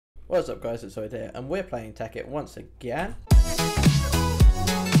What's up guys, it's Oidh here, and we're playing Tekkit once again.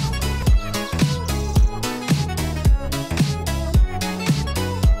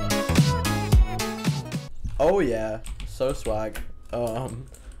 Oh yeah, so swag.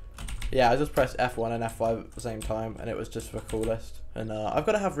 Yeah, I just pressed F1 and F5 at the same time, and it was just the coolest. And I've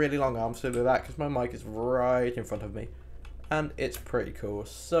got to have really long arms to do that, because my mic is right in front of me. And it's pretty cool,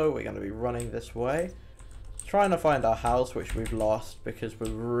 so we're going to be running this way. Trying to find our house, which we've lost because we're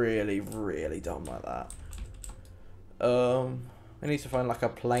really dumb like that. We need to find like a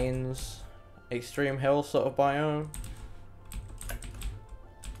plains, extreme hill sort of biome.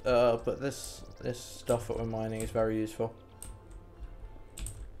 But this stuff that we're mining is very useful.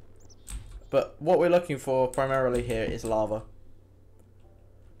 But what we're looking for primarily here is lava.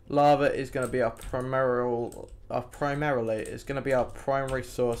 Lava is going to be our primary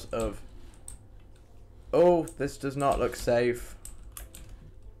source of. Oh, this does not look safe.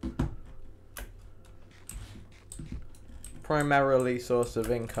 Primarily source of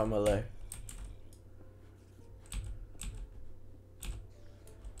income, although.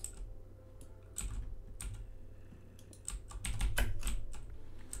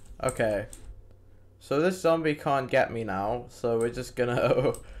 Okay. So this zombie can't get me now, so we're just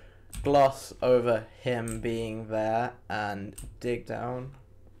gonna gloss over him being there and dig down.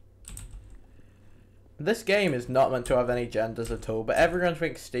 This game is not meant to have any genders at all, but everyone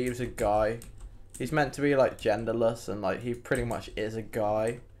thinks Steve's a guy. He's meant to be like genderless, and like he pretty much is a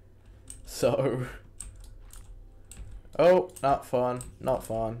guy. So, oh, not fun, not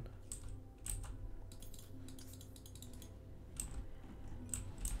fun.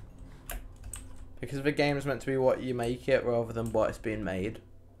 Because the game is meant to be what you make it rather than what it's being made.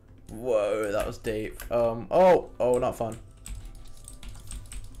 Whoa, that was deep. Oh, not fun.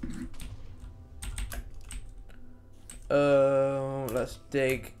 Let's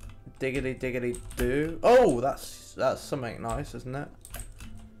diggity do. Oh, that's something nice, isn't it?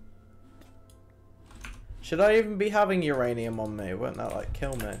 Should I even be having uranium on me? Won't that like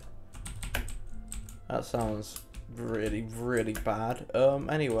kill me? That sounds really bad.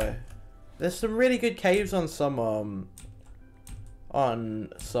 Anyway, there's some really good caves on some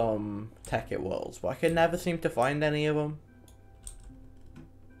Tekkit worlds, but I can never seem to find any of them.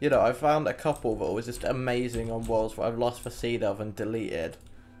 You know, I found a couple that was just amazing on worlds that I've lost the seed of and deleted.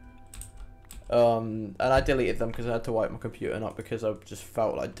 And I deleted them because I had to wipe my computer, not because I just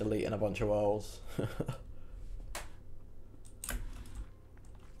felt like deleting a bunch of worlds.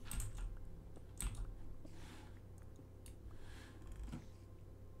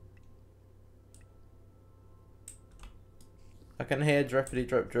 I can hear drippity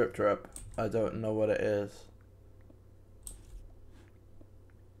drip. I don't know what it is.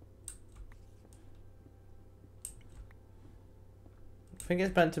 I think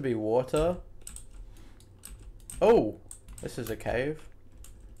it's meant to be water. Oh, this is a cave.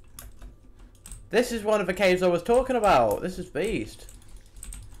 This is one of the caves I was talking about. This is beast.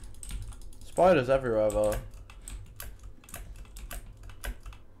 Spiders everywhere though.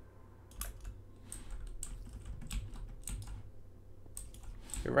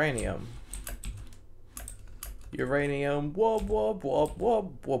 Uranium. Uranium. Wob. No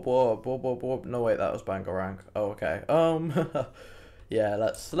wait, that was Bangarang. Oh, okay. Yeah,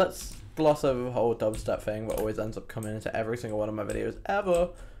 let's gloss over the whole dubstep thing that always ends up coming into every single one of my videos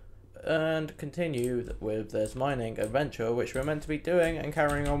ever, and continue with this mining adventure, which we're meant to be doing and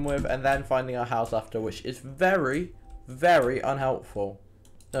carrying on with, and then finding our house after, which is very unhelpful.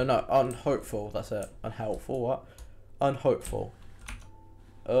 No, unhopeful. That's it. Unhelpful. What? Unhopeful.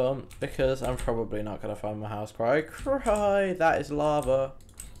 Because I'm probably not gonna find my house. Cry. That is lava.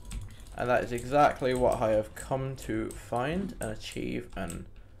 And that is exactly what I have come to find and achieve, and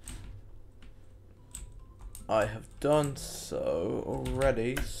I have done so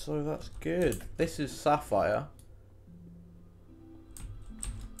already, so that's good. This is sapphire.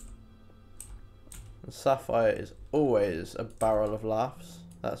 And sapphire is always a barrel of laughs.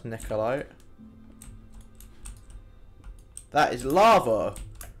 That's nickelite. That is lava.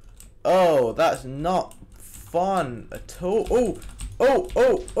 Oh, that's not fun at all.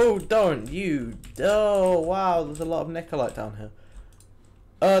 Oh, don't you. Oh, wow, there's a lot of nickelite down here.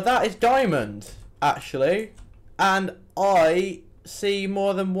 That is diamond, actually. And I see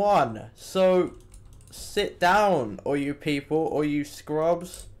more than one. So, sit down, all you people, all you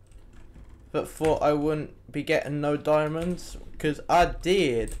scrubs that thought I wouldn't be getting no diamonds. Because I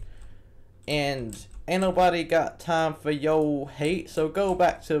did. And ain't nobody got time for yo hate, so go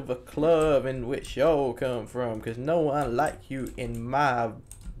back to the club in which yo come from, because no one like you in my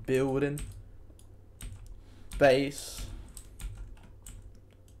building. Base.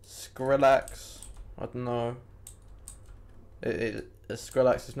 Skrillex. I don't know.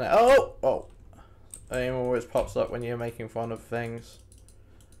 Skrillex's name. Oh! Oh! It name always pops up when you're making fun of things.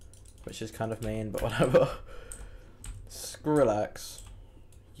 Which is kind of mean, but whatever. Skrillex.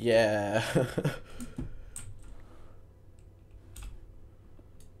 Yeah.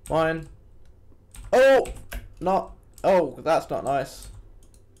 Mine. Oh! Not. Oh, that's not nice.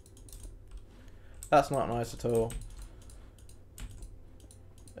 That's not nice at all.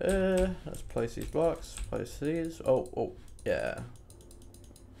 Let's place these blocks. Place these. Oh, oh, yeah.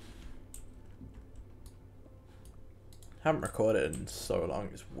 Haven't recorded in so long.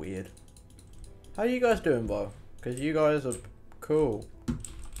 It's weird. How are you guys doing, bro? Because you guys are cool.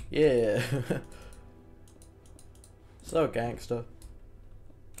 Yeah. So gangster.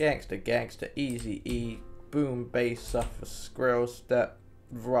 Gangster, gangster, easy E. Boom, bass, suffer, skrill, step,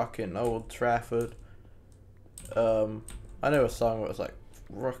 rockin' Old Trafford. I know a song where it was like,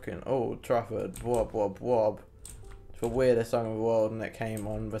 rockin' Old Trafford, wob, wob, wob. It's the weirdest song in the world, and it came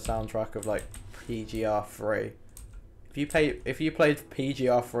on the soundtrack of like PGR3. If you played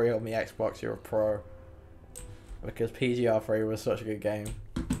PGR3 on the Xbox, you're a pro. Because PGR3 was such a good game.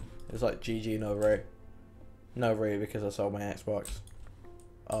 It was like GG no re. No re because I sold my Xbox.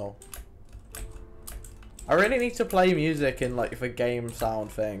 Oh. I really need to play music in like the game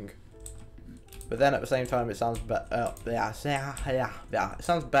sound thing. But then at the same time it sounds better. It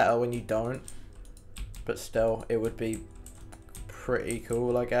sounds better when you don't. But still, it would be pretty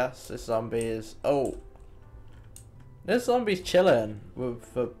cool, I guess. This zombie is... Oh! This zombie's chilling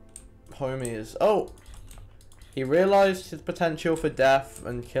with the homies. Oh! He realised his potential for death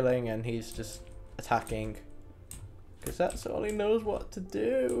and killing, and he's just attacking. Because that's all he knows what to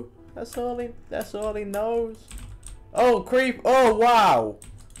do. That's all he knows. Oh, creep. Oh, wow.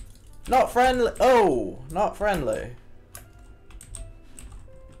 Not friendly. Oh, not friendly.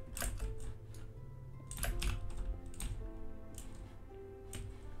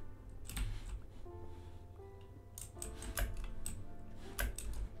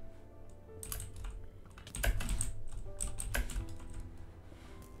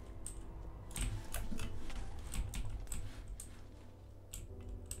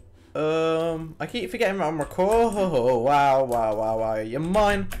 I keep forgetting I'm recording. Oh, wow, wow, wow, wow. You're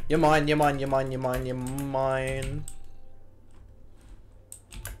mine. You're mine. You're mine. You're mine. You're mine. You're mine.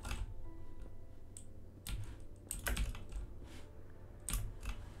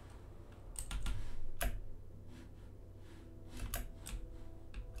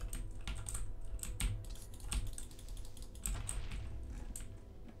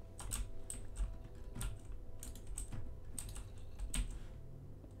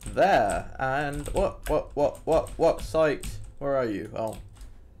 There, and what site? Where are you? Oh,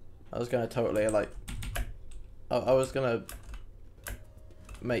 I was gonna totally like, I was gonna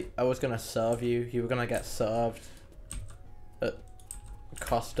serve you. You were gonna get served at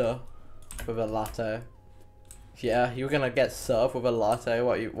Costa with a latte. Yeah, you were gonna get served with a latte.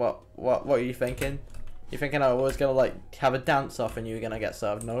 What are you thinking? You thinking I was gonna like have a dance off and you were gonna get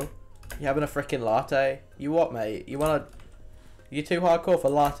served? No, you having a freaking latte? You what, mate? You wanna? You're too hardcore for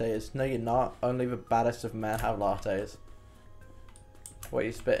lattes. No, you're not. Only the baddest of men have lattes. What are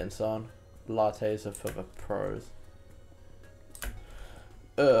you spitting, son? Lattes are for the pros.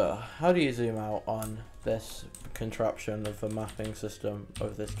 How do you zoom out on this contraption of the mapping system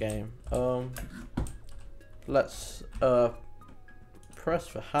of this game? Let's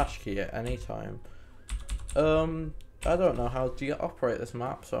press the hash key at any time. I don't know how to operate this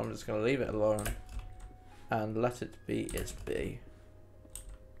map, so I'm just gonna leave it alone. And let it be its bee.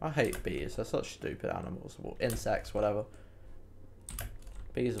 I hate bees, they're such stupid animals. Well, insects, whatever.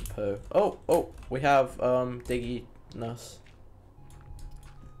 Bees are poo. Oh, oh, we have digginess.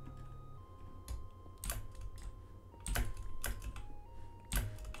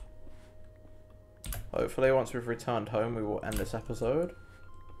 Hopefully once we've returned home we will end this episode.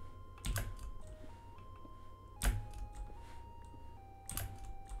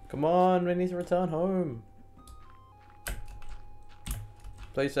 Come on, we need to return home.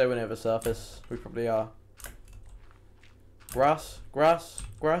 Please say we're near the surface. We probably are. Grass? Grass?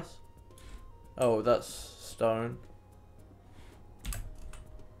 Grass? Oh, that's stone.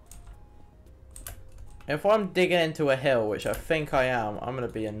 If I'm digging into a hill, which I think I am, I'm going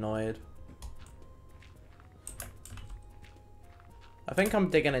to be annoyed. I think I'm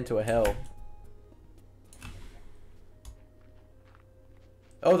digging into a hill.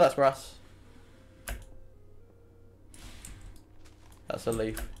 Oh, that's grass. That's a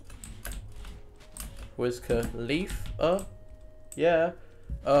leaf. Whisker leaf? Yeah.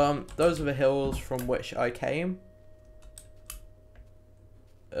 Those are the hills from which I came.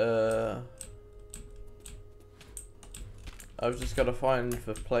 I've just got to find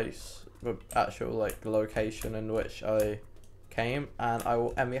the place, the actual like location in which I came, and I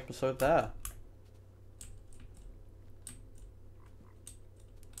will end the episode there.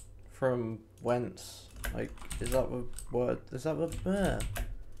 From whence? Like, is that the word? Is that the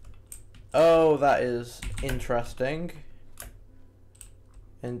Oh, that is interesting.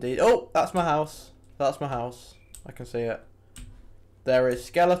 Indeed. Oh, that's my house. That's my house. I can see it. There is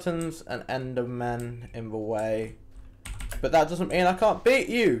skeletons and endermen in the way. But that doesn't mean I can't beat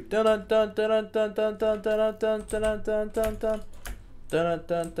you. Dun dun dun dun dun dun dun dun dun dun dun dun dun. Dun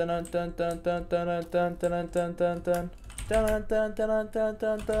dun dun dun dun dun dun dun dun dun dun dun. Dun dun dun dun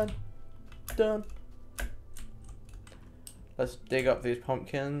dun dun dun. Let's dig up these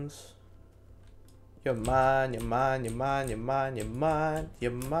pumpkins. You're mine, you're mine, you're mine, you're mine, you're mine,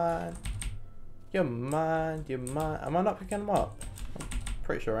 you're mine. You're mine, you're mine. Am I not picking them up? I'm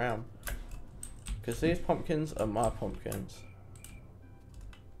pretty sure I am. Because these pumpkins are my pumpkins.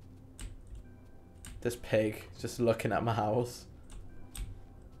 This pig just looking at my house.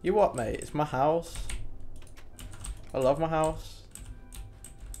 You what, mate? It's my house. I love my house.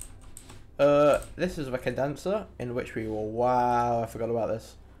 This is the condenser in which we will... Wow, I forgot about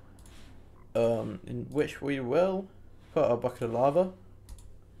this. In which we will put a bucket of lava.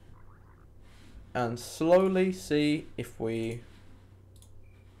 And slowly see if we...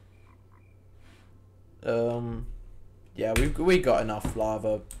 yeah, we got enough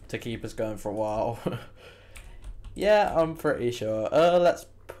lava to keep us going for a while. Yeah, I'm pretty sure. Let's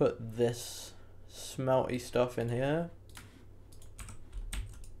put this smelty stuff in here.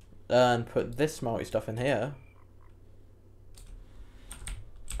 And put this smelty stuff in here.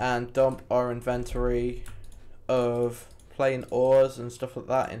 And dump our inventory of plain ores and stuff like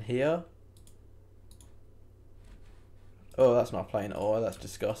that in here. Oh, that's not plain ore, that's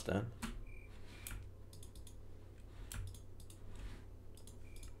disgusting.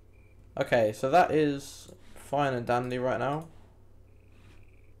 Okay, so that is fine and dandy right now.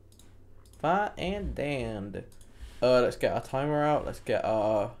 Fine and dandy. Let's get our timer out. Let's get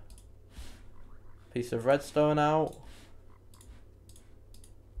our piece of redstone out.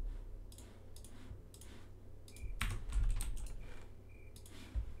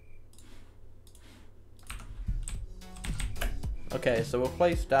 Okay, so we'll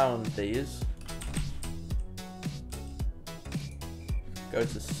place down these. Go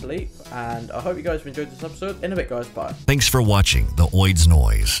to sleep, and I hope you guys have enjoyed this episode. In a bit, guys. Bye. Thanks for watching The Oidh's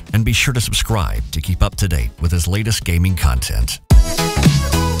Noise, and be sure to subscribe to keep up to date with his latest gaming content.